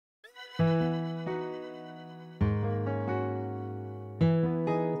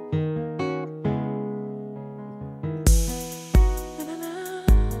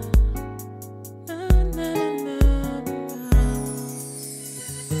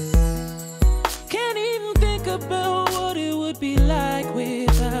about what it would be like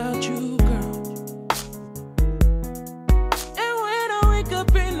without you, girl. And when I wake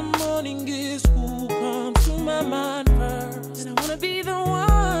up in the morning, guess who comes to my mind first? And I wanna be the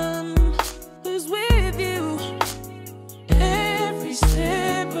one who's with you every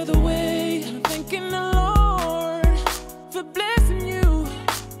step of the way. I'm thanking the Lord for blessing you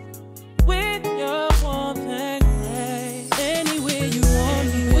with your warmth and grace. Anywhere you want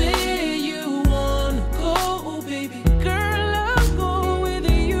me, where you wanna go, baby girl, I'll go with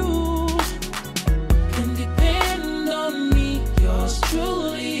you. Can depend on me, yours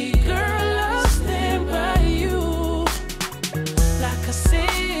truly, girl, I'll stand by you. Like I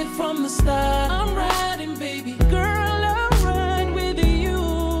said from the start, I'm riding, baby girl, I'll ride with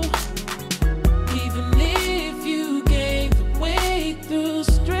you. Even if you gave the way through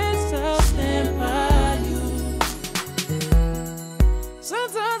stress, I'll stand by you.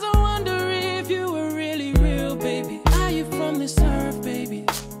 Sometimes I wonder if you were really real, baby. Are you from this earth, baby?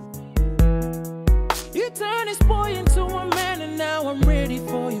 You turned this boy into a man, and now I'm ready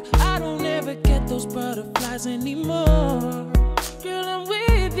for you. I don't ever get those butterflies anymore. Girl, I'm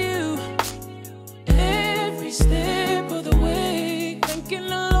with you every step of the way. Thanking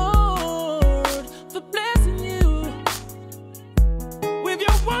the Lord for blessing you with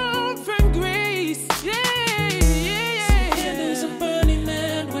your warmth and grace. Yeah, yeah, yeah. Candles are burning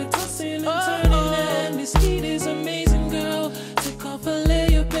and we're tossing and turning, and this heat is amazing, girl. Take off a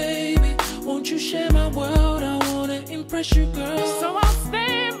layer, baby. Won't you share my world? I wanna impress you, girl. So I'll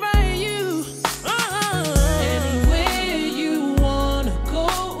stand by you. Anywhere you wanna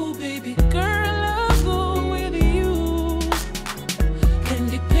go, baby girl, I'll go with you. Can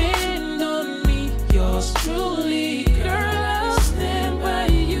depend on me, yours truly, girl, I'll stand by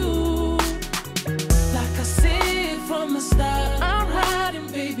you. Like I said from the start, I'm riding,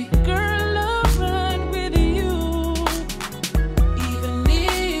 baby girl, I'll ride with you. Even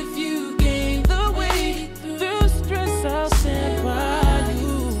if you gave the way through stress, I'll stand by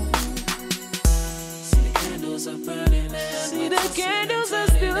you. See the candles are burning, see the candles are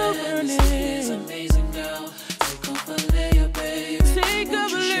still burning. It's amazing, girl. Take off a layer, baby. Take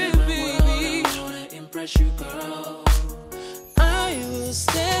off a layer, baby. I wanna impress you, girl. I will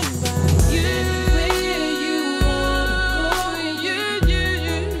stand by you. Anywhere you wanna go,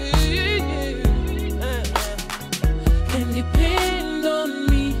 can depend on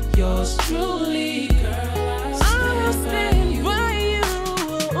me, yours truly, girl. I'll stand by you.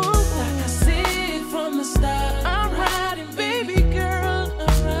 Like I said from the start, I'm riding, baby girl,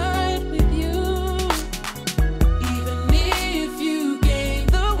 I'll ride with you. Even if you gave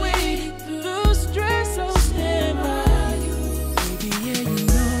the way through stress, I'll stand by you. Baby, yeah, you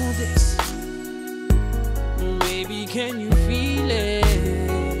know this. Baby, can you feel